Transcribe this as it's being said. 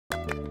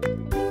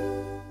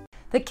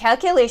The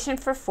calculation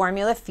for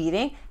formula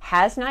feeding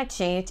has not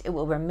changed. It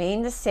will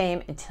remain the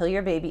same until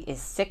your baby is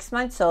 6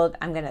 months old.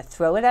 I'm going to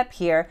throw it up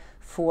here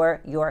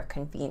for your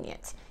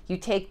convenience. You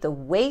take the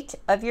weight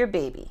of your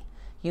baby,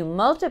 you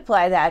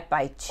multiply that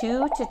by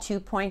 2 to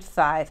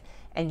 2.5,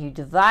 and you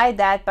divide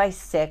that by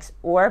 6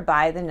 or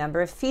by the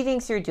number of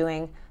feedings you're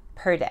doing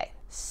per day.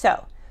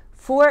 So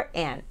for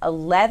an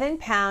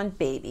 11-pound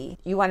baby,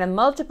 you want to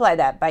multiply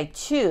that by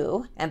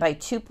 2 and by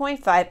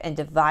 2.5 and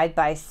divide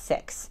by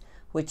 6,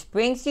 which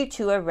brings you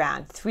to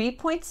around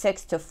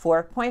 3.6 to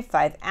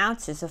 4.5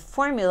 ounces of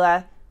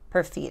formula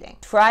per feeding.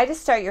 Try to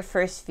start your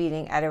first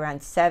feeding at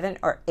around 7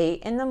 or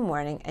 8 in the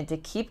morning and to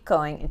keep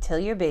going until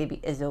your baby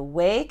is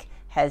awake,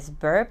 has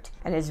burped,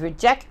 and is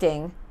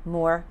rejecting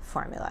more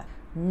formula.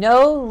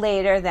 No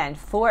later than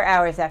 4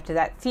 hours after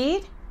that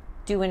feed,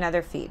 do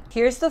another feed.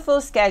 Here's the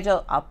full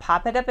schedule. I'll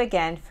pop it up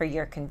again for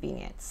your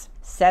convenience.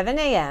 7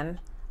 a.m.,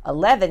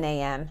 11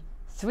 a.m.,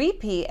 3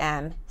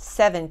 p.m.,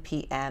 7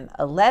 p.m.,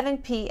 11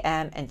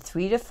 p.m., and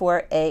 3 to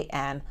 4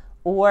 a.m.,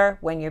 or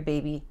when your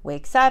baby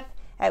wakes up,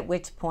 at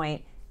which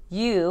point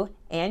you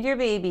and your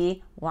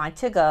baby want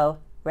to go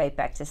right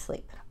back to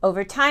sleep.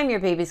 Over time, your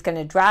baby's going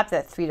to drop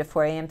that 3 to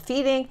 4 a.m.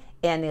 feeding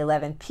and the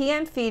 11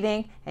 p.m.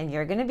 feeding, and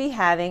you're going to be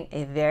having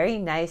a very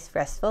nice,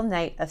 restful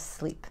night of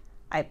sleep.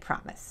 I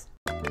promise.